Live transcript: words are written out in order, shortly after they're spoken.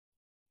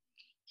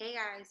Hey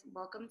guys,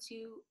 welcome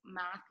to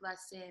math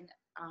lesson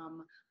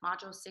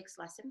module 6,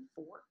 lesson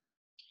 4.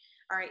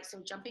 All right,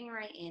 so jumping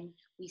right in,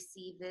 we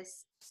see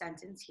this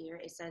sentence here.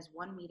 It says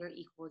 1 meter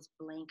equals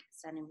blank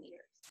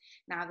centimeters.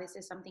 Now, this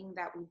is something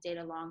that we did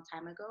a long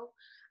time ago.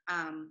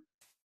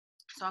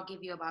 So I'll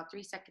give you about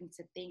 3 seconds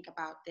to think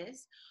about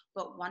this.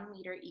 But 1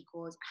 meter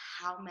equals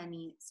how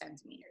many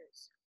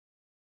centimeters?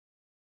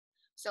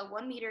 So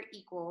 1 meter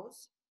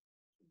equals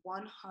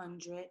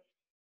 100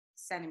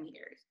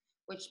 centimeters,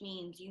 which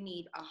means you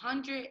need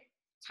 100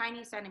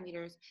 tiny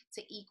centimeters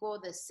to equal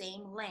the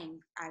same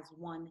length as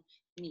 1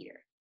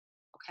 meter.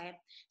 Okay,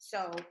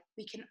 so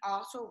we can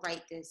also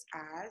write this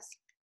as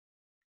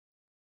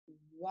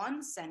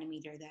 1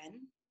 centimeter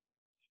then.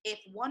 If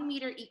 1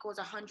 meter equals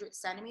 100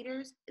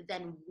 centimeters,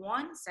 then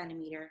 1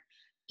 centimeter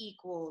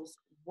equals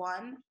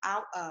 1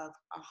 out of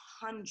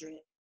 100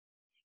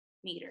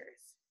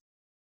 meters.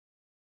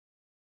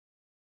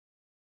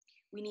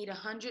 We need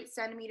 100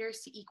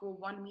 centimeters to equal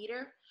 1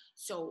 meter.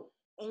 So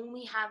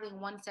only having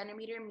 1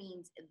 centimeter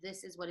means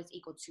this is what it's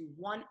equal to,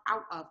 1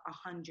 out of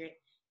 100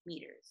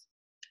 meters.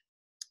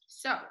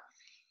 So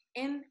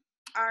in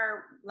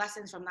our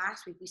lessons from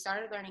last week, we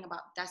started learning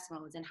about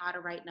decimals and how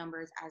to write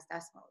numbers as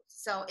decimals.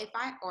 So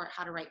or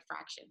how to write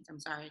fractions,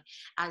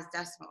 as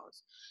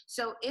decimals.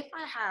 So if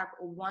I have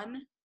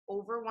 1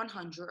 over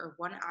 100 or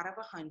 1 out of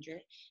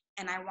 100,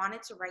 and I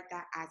wanted to write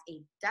that as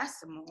a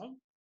decimal,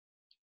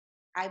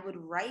 I would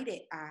write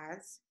it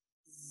as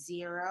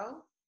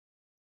 0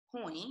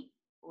 point,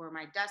 or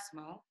my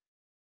decimal,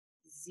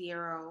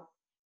 0,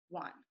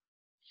 1.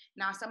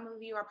 Now, some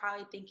of you are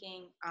probably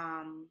thinking,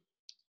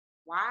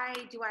 why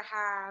do I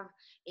have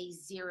a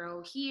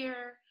 0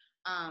 here?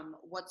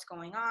 What's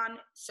going on?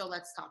 So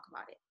let's talk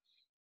about it.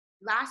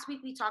 Last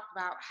week, we talked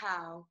about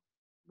how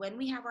when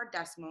we have our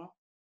decimal,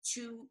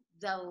 to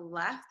the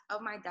left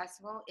of my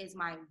decimal is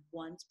my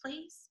ones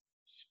place,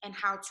 and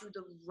how to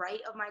the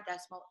right of my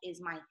decimal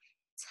is my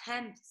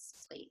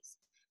tenths place.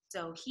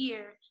 So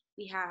here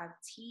we have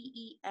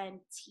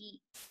TENTH,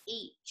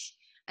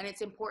 and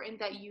it's important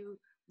that you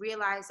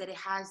realize that it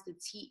has the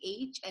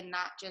TH and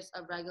not just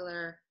a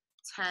regular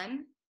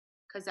 10,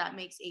 because that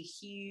makes a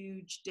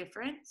huge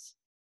difference.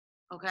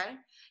 Okay,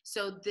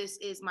 so this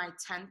is my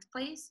 10th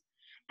place,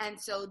 and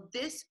so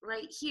this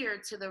right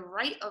here to the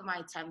right of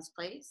my 10th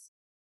place,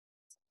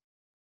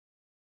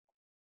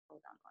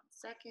 hold on 1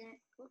 second,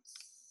 oops.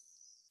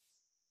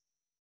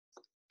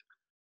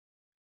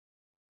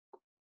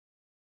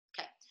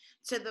 Okay,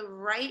 to the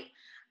right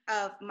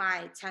of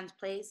my 10th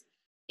place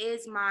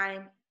is my,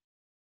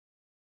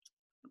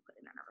 put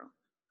it in a row,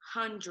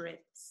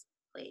 hundredths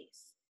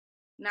place.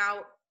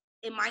 Now,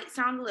 it might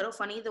sound a little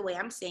funny the way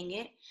I'm saying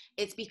it.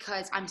 It's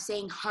because I'm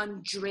saying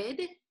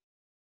 100,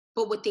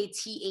 but with a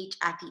TH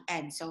at the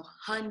end. So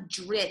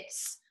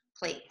hundredths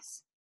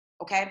place,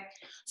 okay?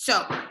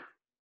 So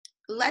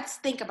let's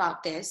think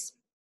about this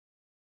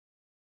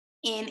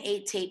in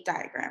a tape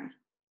diagram.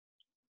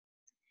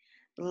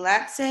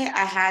 Let's say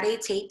I had a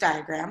tape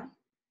diagram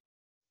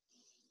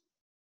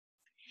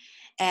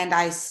and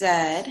I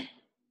said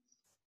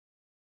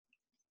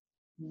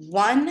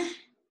 1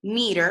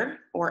 meter,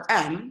 or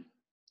M,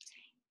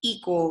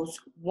 equals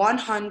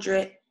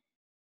 100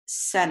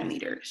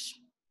 centimeters.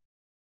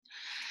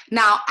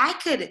 Now, I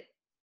could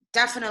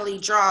definitely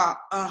draw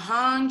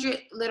 100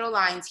 little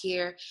lines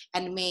here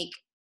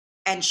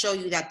and show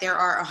you that there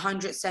are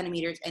 100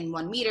 centimeters in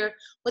 1 meter,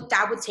 but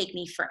that would take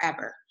me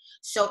forever.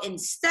 So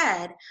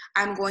instead,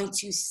 I'm going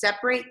to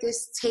separate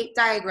this tape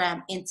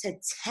diagram into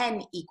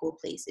 10 equal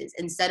places.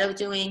 Instead of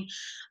doing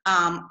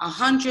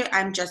 100,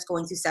 I'm just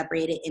going to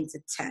separate it into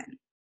 10.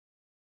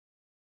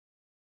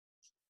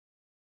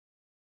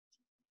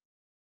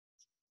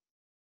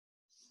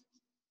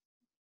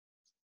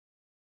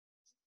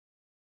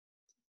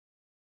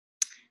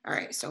 All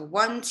right, so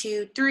 1,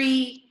 2,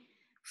 3,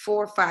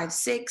 4, 5,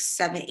 6,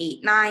 7,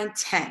 8, 9,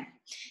 10.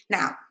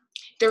 Now,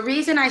 the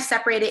reason I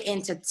separate it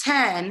into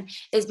 10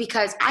 is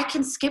because I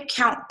can skip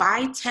count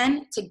by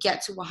 10 to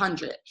get to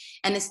 100.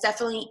 And it's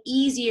definitely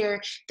easier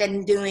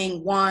than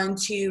doing 1,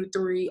 2,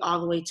 3,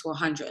 all the way to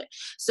 100.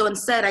 So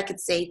instead, I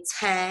could say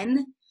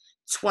 10,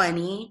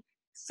 20,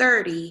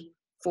 30,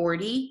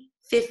 40,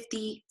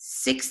 50,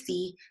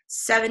 60,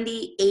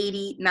 70,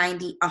 80,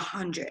 90,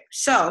 100.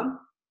 So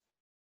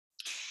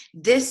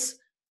this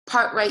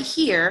part right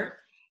here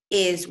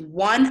is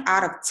 1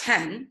 out of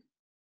 10,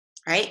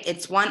 right?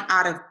 It's 1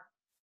 out of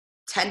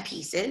 10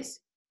 pieces.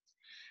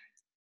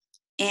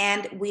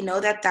 And we know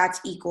that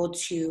that's equal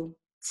to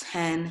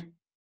 10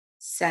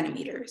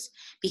 centimeters.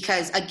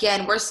 Because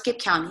again, we're skip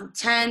counting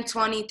 10,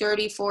 20,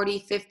 30, 40,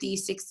 50,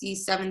 60,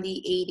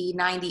 70, 80,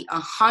 90,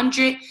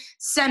 100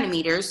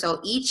 centimeters. So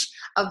each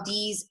of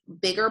these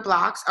bigger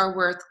blocks are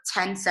worth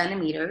 10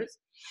 centimeters,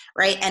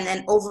 right? And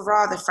then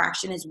overall, the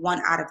fraction is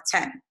 1 out of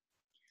 10.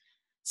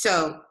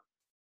 So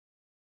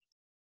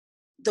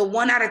the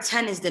 1 out of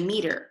 10 is the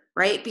meter,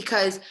 right?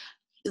 Because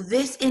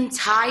this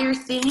entire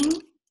thing,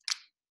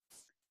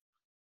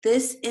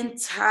 this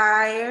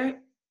entire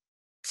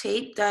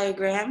tape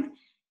diagram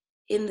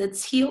in the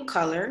teal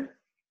color,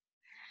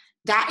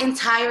 that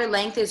entire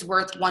length is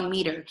worth 1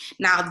 meter.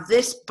 Now,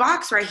 this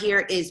box right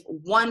here is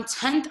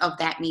 1/10 of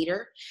that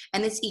meter,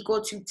 and it's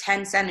equal to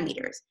 10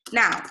 centimeters.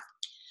 Now,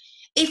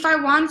 if I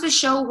wanted to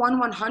show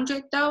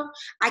 1/100th though,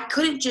 I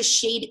couldn't just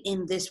shade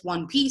in this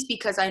one piece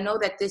because I know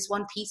that this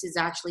one piece is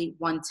actually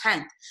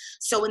 1/10.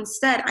 So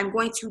instead, I'm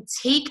going to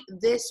take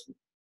this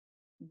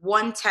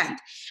 1/10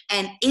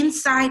 and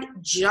inside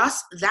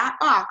just that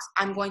box,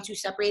 I'm going to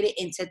separate it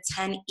into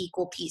 10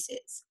 equal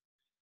pieces.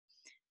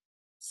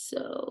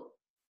 So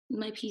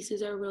my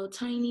pieces are real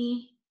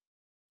tiny.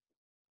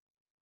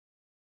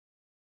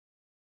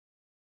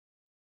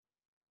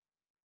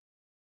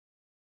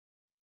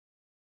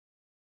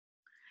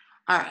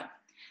 All right,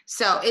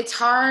 so it's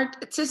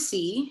hard to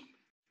see.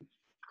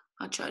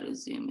 I'll try to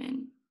zoom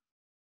in.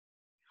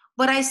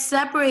 But I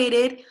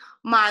separated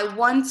my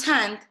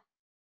 1/10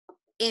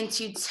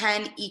 into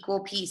 10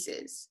 equal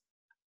pieces.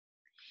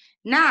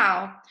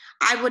 Now,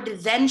 I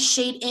would then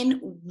shade in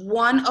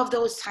one of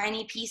those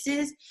tiny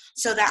pieces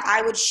so that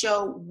I would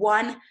show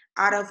 1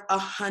 out of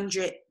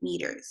 100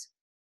 meters.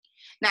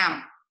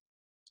 Now,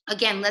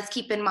 again, let's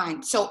keep in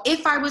mind. So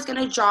if I was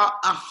gonna draw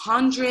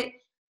 100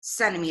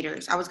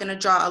 centimeters, I was gonna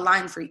draw a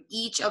line for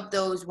each of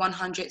those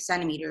 100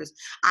 centimeters,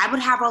 I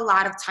would have a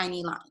lot of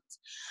tiny lines.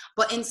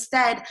 But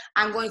instead,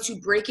 I'm going to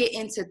break it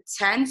into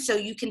 10 so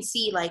you can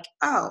see like,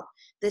 oh,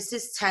 this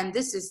is 10,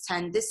 this is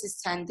 10, this is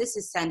 10, this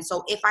is 10.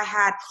 So if I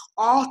had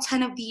all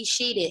 10 of these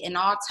shaded and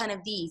all 10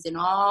 of these and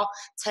all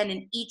 10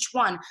 in each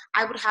one,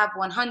 I would have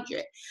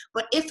 100.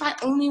 But if I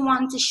only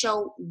wanted to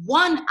show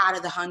 1 out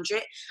of the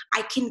 100,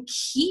 I can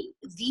keep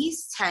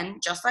these 10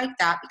 just like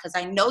that because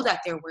I know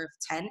that they're worth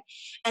 10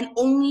 and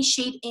only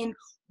shade in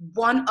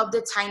one of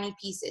the tiny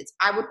pieces.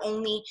 I would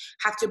only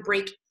have to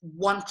break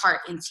one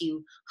part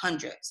into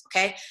hundredths,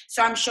 okay?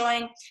 So I'm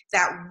showing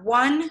that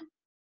 1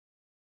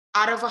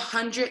 out of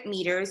 100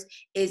 meters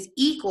is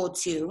equal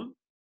to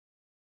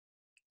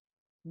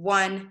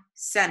 1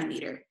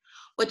 centimeter,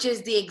 which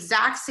is the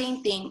exact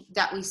same thing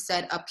that we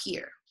said up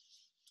here,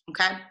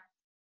 okay?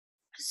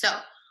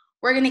 So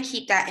we're gonna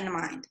keep that in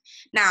mind.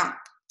 Now,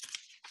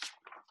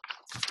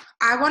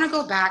 I wanna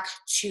go back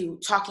to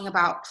talking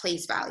about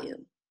place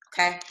value,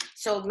 okay?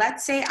 So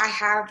let's say I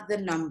have the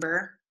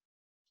number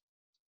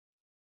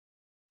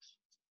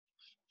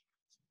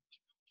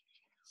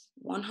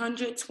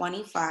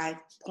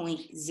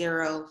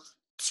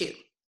 125.02.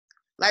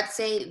 Let's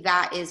say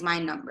that is my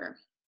number.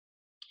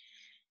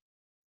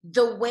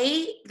 The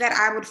way that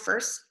I would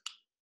first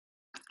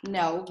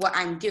know what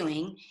I'm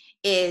doing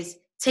is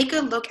take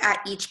a look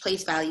at each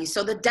place value.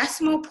 So the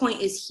decimal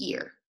point is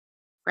here,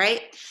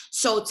 right?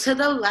 So to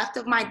the left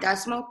of my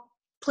decimal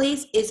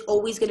place is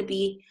always going to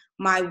be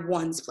my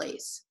ones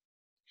place.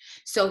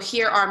 So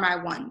here are my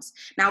ones.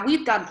 Now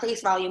we've done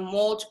place value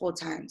multiple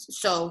times.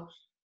 So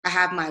I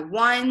have my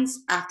ones.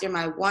 After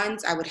my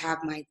ones, I would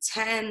have my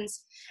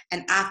tens.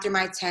 And after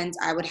my tens,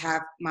 I would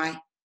have my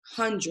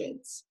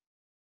hundreds.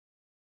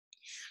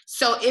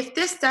 So if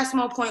this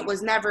decimal point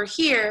was never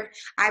here,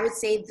 I would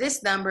say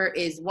this number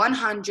is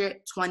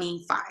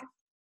 125,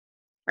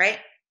 right?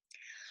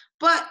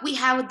 But we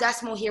have a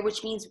decimal here,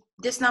 which means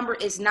this number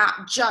is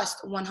not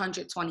just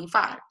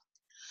 125.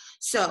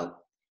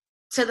 So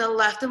to the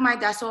left of my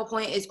decimal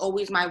point is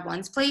always my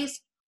ones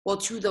place. Well,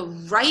 to the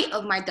right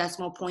of my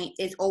decimal point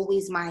is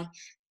always my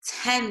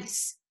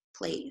tenths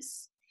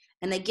place.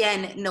 And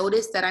again,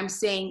 notice that I'm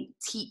saying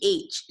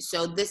TH.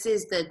 So this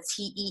is the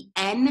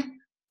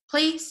TEN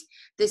place.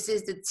 This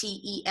is the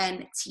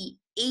TENTH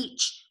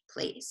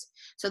place.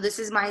 So this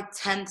is my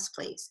tenths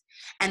place.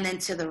 And then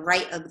to the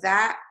right of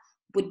that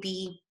would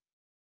be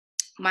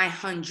my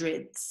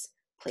hundredths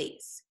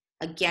place.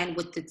 Again,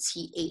 with the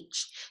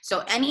TH. So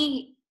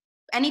anything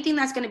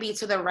that's going to be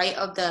to the right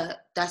of the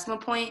decimal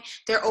point,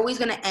 they're always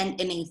going to end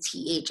in a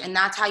TH. And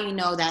that's how you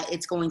know that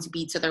it's going to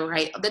be to the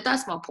right of the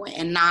decimal point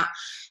and not,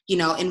 you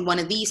know, in one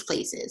of these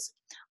places.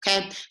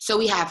 Okay, so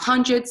we have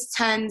hundreds,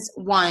 tens,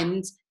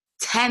 ones,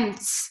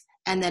 tenths,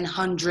 and then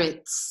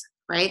hundredths,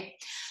 right?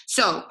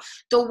 So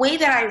the way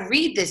that I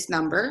read this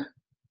number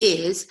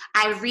is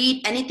I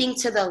read anything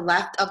to the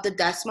left of the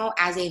decimal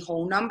as a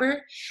whole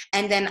number,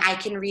 and then I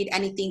can read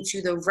anything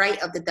to the right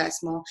of the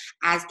decimal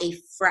as a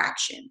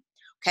fraction.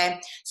 Okay,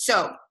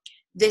 so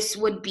this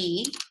would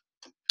be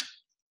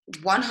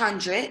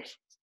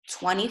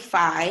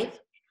 125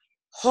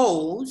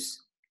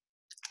 wholes,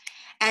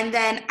 and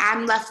then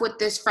I'm left with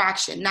this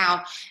fraction.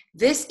 Now,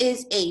 this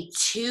is a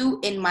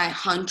 2 in my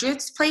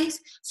hundredths place,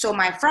 so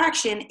my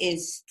fraction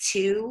is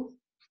 2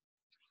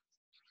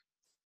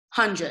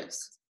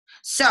 hundredths.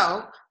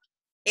 So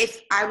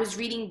if I was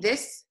reading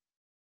this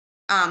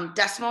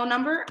decimal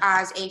number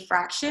as a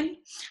fraction,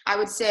 I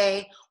would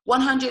say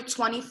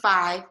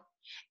 125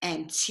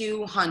 and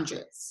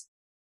 200ths.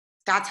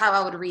 That's how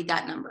I would read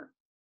that number,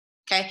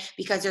 okay?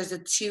 Because there's a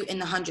 2 in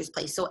the hundredths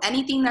place. So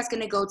anything that's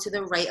going to go to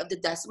the right of the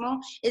decimal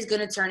is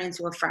going to turn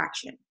into a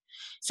fraction.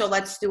 So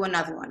let's do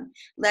another one.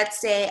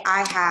 Let's say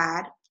I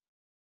had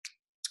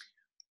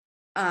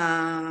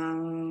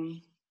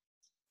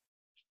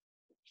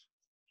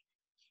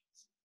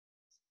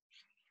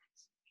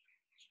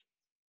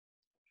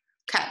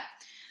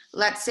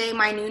let's say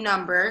my new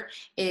number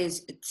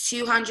is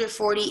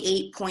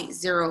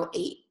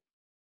 248.08.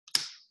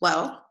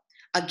 Well,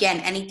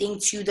 again, anything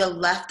to the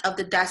left of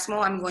the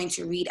decimal, I'm going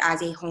to read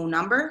as a whole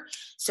number.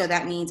 So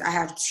that means I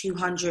have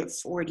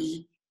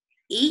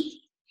 248.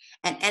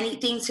 And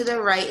anything to the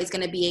right is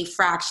going to be a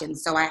fraction.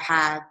 So I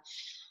have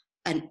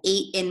an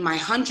 8 in my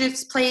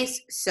hundredths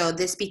place. So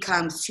this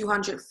becomes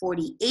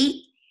 248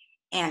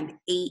 and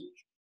 8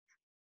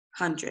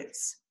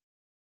 hundredths.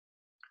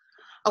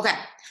 Okay,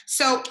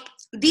 so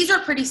these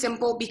are pretty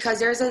simple because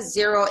there's a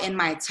 0 in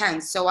my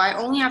tens. So I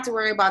only have to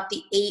worry about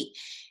the 8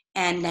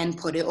 and then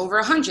put it over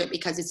 100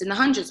 because it's in the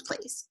hundredths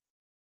place,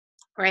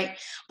 right?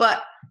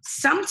 But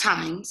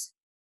sometimes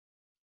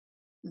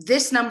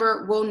this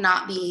number will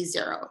not be a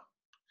 0.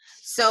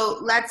 So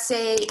let's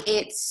say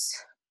it's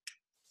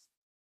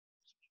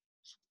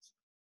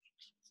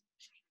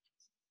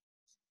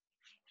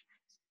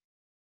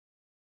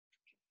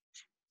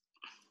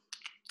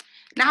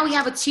now we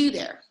have a 2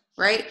 there,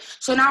 right?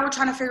 So now we're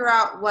trying to figure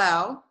out,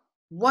 well,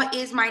 what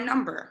is my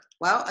number?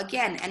 Well,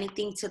 again,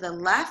 anything to the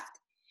left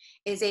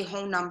is a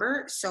whole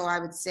number. So I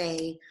would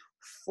say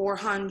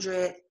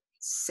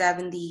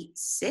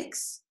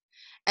 476.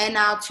 And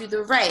now to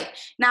the right.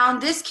 Now in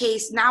this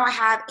case, now I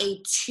have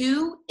a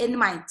 2 in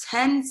my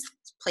tens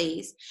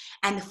place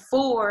and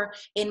 4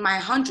 in my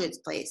hundredths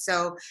place.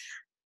 So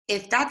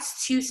if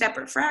that's two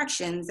separate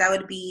fractions, that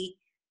would be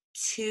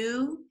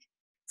 2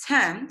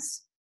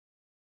 tenths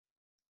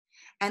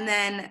and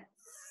then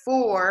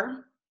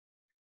 4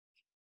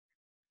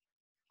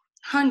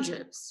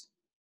 hundredths.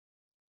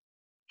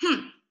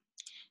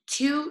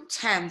 2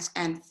 tenths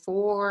and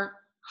 4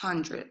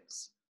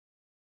 hundredths.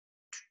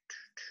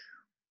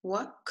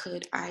 What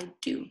could I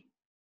do?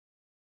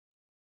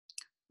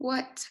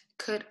 What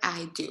could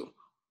I do?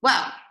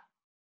 Well,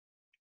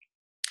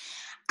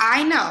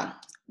 I know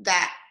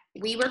that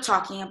we were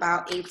talking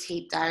about a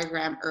tape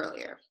diagram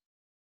earlier,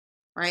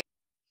 right?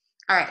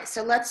 All right,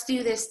 so let's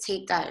do this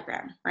tape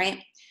diagram,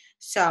 right?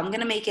 So I'm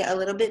gonna make it a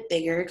little bit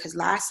bigger because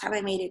last time I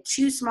made it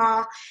too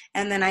small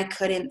and then I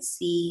couldn't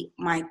see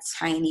my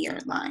tinier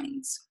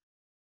lines.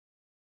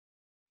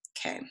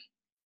 Okay.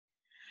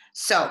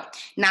 So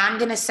now I'm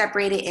gonna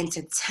separate it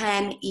into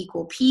 10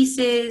 equal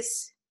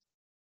pieces.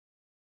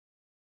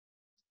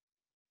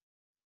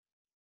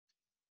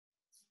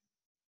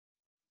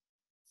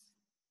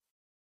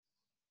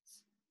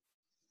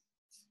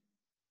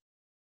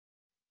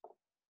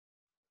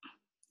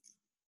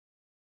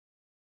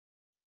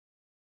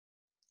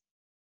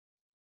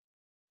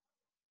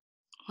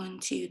 One,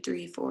 two,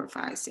 three, four,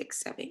 five, six,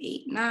 seven,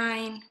 eight,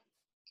 9.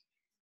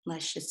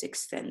 Let's just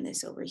extend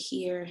this over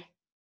here.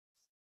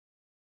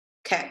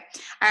 Okay,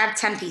 I have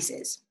 10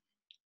 pieces,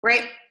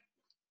 right?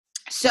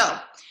 So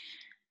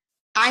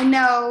I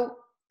know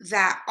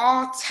that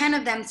all 10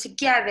 of them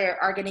together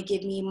are gonna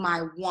give me my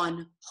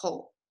one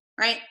whole,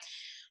 right?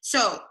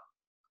 So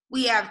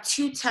we have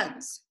 2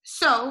 tenths.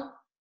 So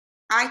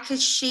I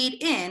could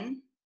shade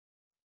in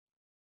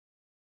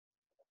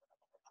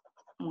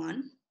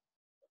 1,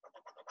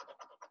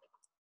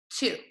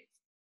 2.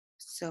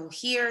 So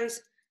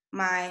here's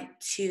my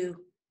 2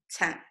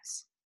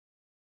 tenths.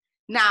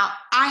 Now,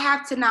 I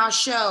have to now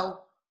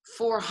show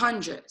 4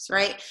 hundredths,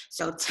 right?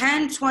 So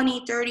 10,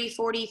 20, 30,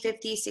 40,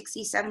 50,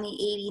 60, 70,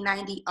 80,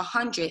 90,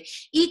 100.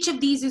 Each of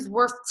these is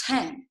worth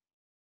 10.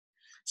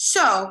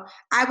 So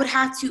I would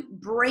have to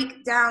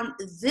break down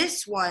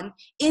this one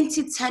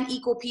into 10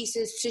 equal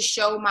pieces to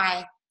show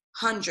my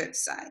hundredth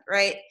side,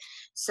 right?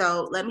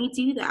 So let me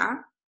do that.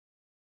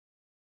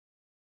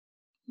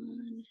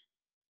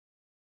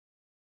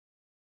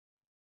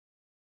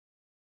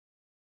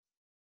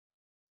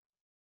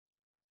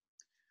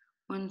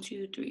 1,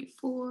 2, 3,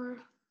 4,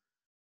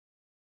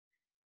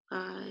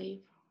 5,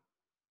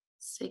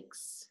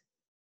 6,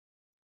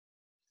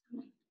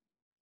 7.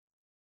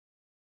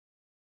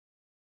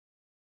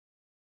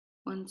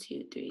 1,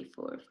 2, 3,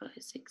 4, 5,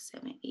 6,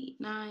 7,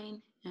 8,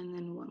 9, and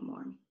then one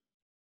more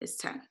is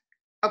 10.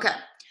 Okay,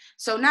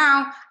 so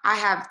now I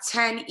have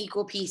 10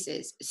 equal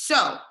pieces.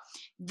 So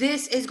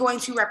this is going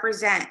to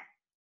represent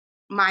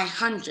my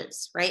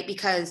hundredths, right?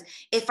 Because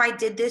if I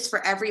did this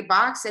for every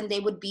box, then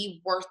they would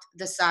be worth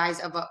the size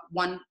of a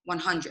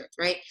 1/100th,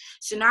 right?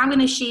 So now I'm going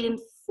to shade in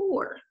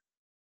 4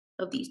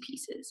 of these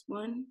pieces.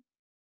 1,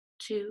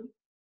 2,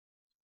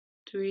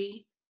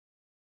 3,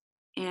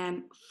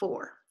 and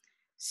 4.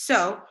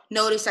 So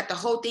notice that the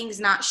whole thing is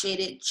not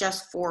shaded,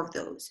 just 4 of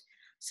those.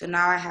 So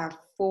now I have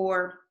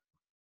 4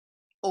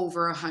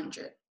 over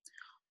 100.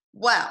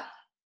 Well,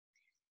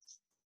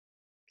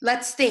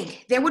 let's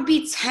think. There would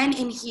be 10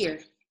 in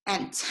here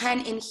and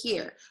 10 in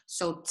here.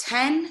 So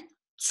 10,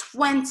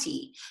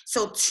 20.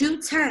 So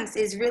 2 tenths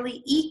is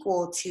really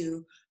equal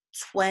to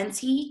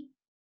 20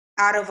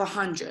 out of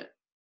 100.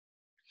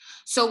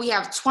 So we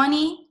have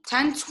 20,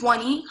 10,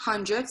 20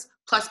 hundredths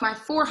plus my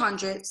 4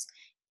 hundredths,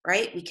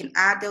 right? We can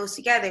add those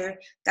together.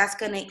 That's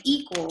going to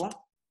equal,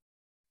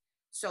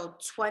 so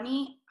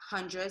 20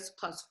 hundredths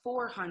plus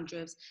 4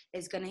 hundredths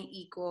is going to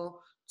equal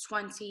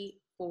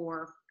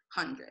 24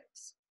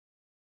 hundredths.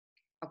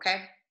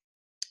 Okay?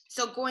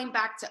 So going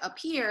back to up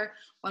here,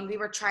 when we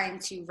were trying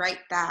to write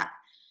that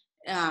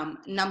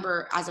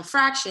number as a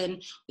fraction,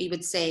 we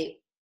would say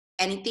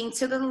anything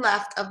to the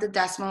left of the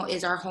decimal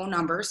is our whole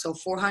number, so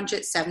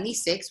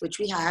 476, which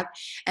we have,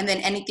 and then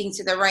anything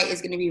to the right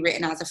is going to be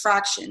written as a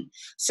fraction.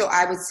 So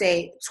I would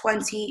say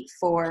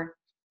 24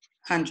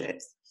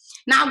 hundredths.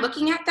 Now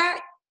looking at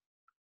that,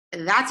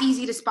 that's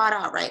easy to spot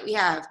out, right? We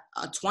have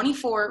a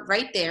 24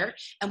 right there,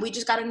 and we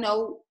just got to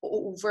know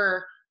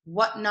over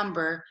what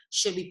number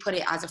should we put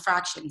it as a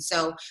fraction.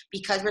 So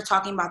because we're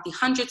talking about the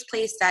hundredths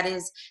place, that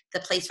is the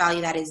place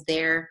value that is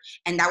there,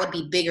 and that would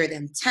be bigger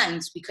than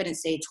tenths. We couldn't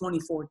say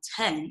 24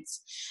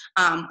 tenths.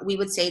 We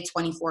would say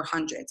 24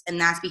 hundredths,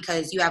 and that's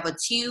because you have a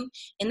 2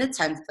 in the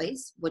tenth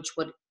place, which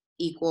would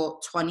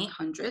equal 20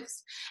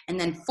 hundredths, and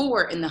then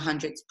 4 in the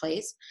hundredths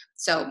place.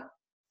 So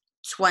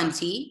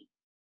 20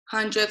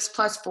 hundredths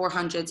plus 4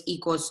 hundredths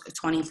equals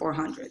 24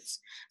 hundredths.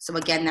 So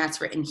again,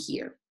 that's written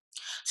here.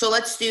 So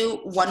let's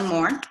do one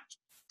more.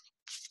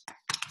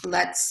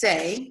 Let's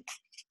say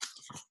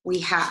we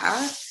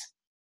have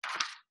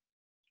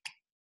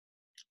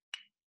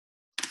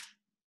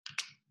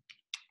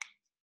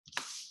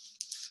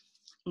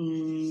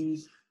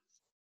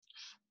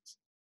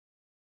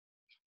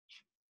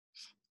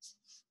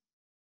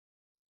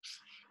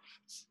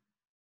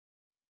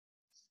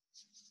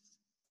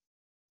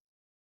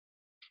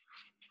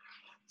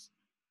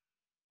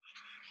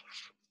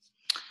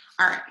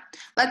all right,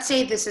 let's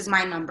say this is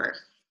my number.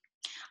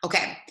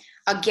 Okay,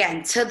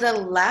 again, to the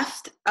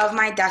left of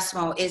my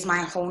decimal is my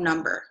whole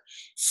number.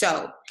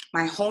 So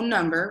my whole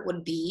number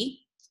would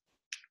be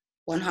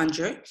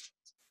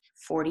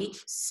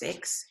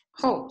 146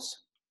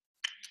 wholes.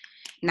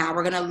 Now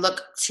we're gonna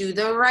look to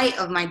the right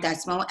of my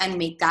decimal and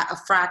make that a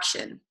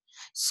fraction.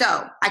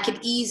 So I could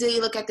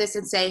easily look at this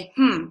and say,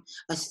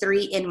 a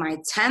 3 in my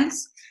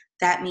tenths,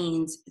 that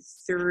means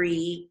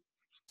 3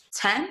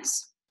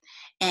 tenths.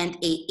 And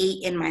a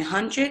 8 in my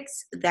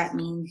hundredths, that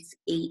means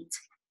 8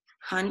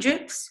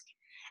 hundredths,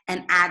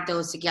 and add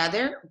those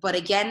together. But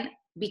again,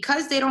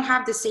 because they don't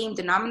have the same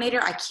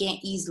denominator, I can't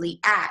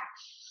easily add.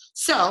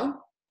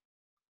 So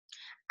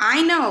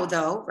I know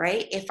though,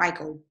 right, if I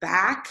go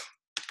back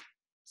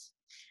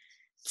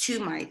to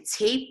my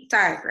tape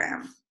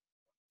diagram,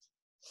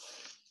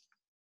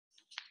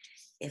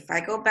 if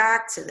I go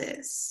back to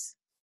this,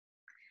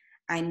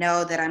 I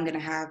know that I'm gonna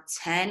have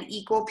 10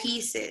 equal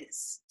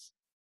pieces.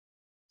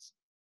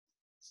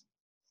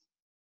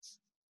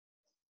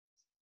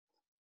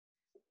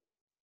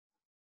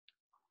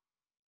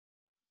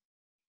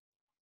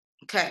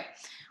 Okay,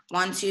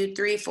 1, 2,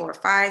 3, 4,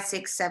 5,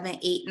 6, 7,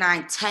 8,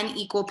 9, 10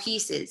 equal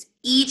pieces.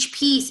 Each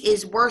piece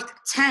is worth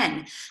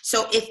 10.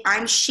 So if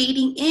I'm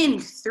shading in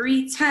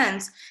 3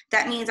 tenths,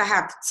 that means I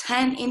have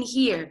 10 in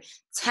here,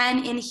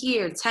 10 in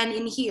here, 10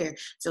 in here.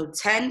 So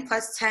 10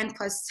 plus 10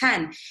 plus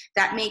 10.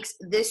 That makes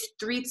this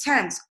 3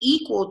 tenths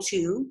equal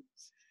to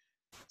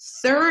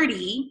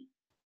 30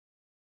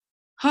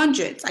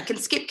 hundredths. I can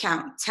skip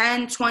count.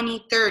 10,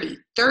 20, 30.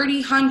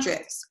 30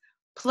 hundredths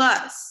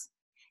plus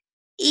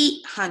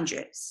 8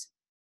 hundredths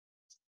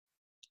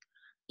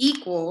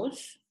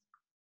equals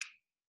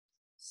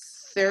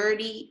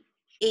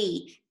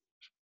 38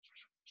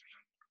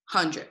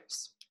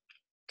 hundredths.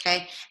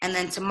 Okay, and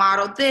then to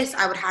model this,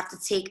 I would have to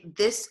take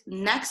this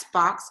next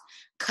box,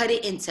 cut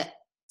it into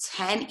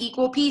 10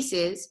 equal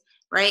pieces,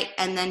 right,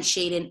 and then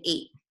shade in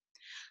 8.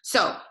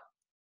 So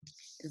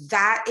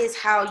that is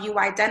how you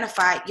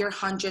identify your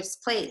hundredths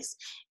place.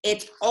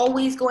 It's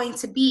always going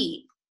to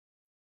be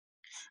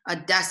a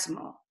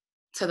decimal.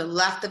 To the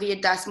left of your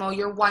decimal,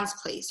 your ones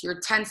place, your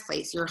tenths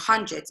place, your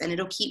hundredths, and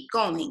it'll keep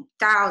going.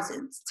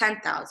 Thousands,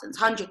 10,000s,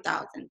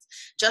 100,000s,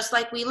 just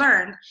like we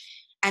learned.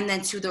 And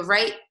then to the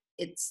right,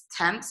 it's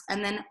tenths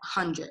and then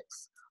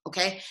hundredths,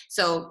 okay?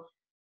 So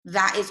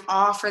that is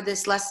all for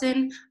this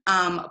lesson.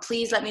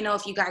 Please let me know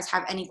if you guys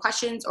have any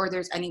questions or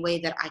there's any way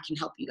that I can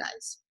help you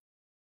guys.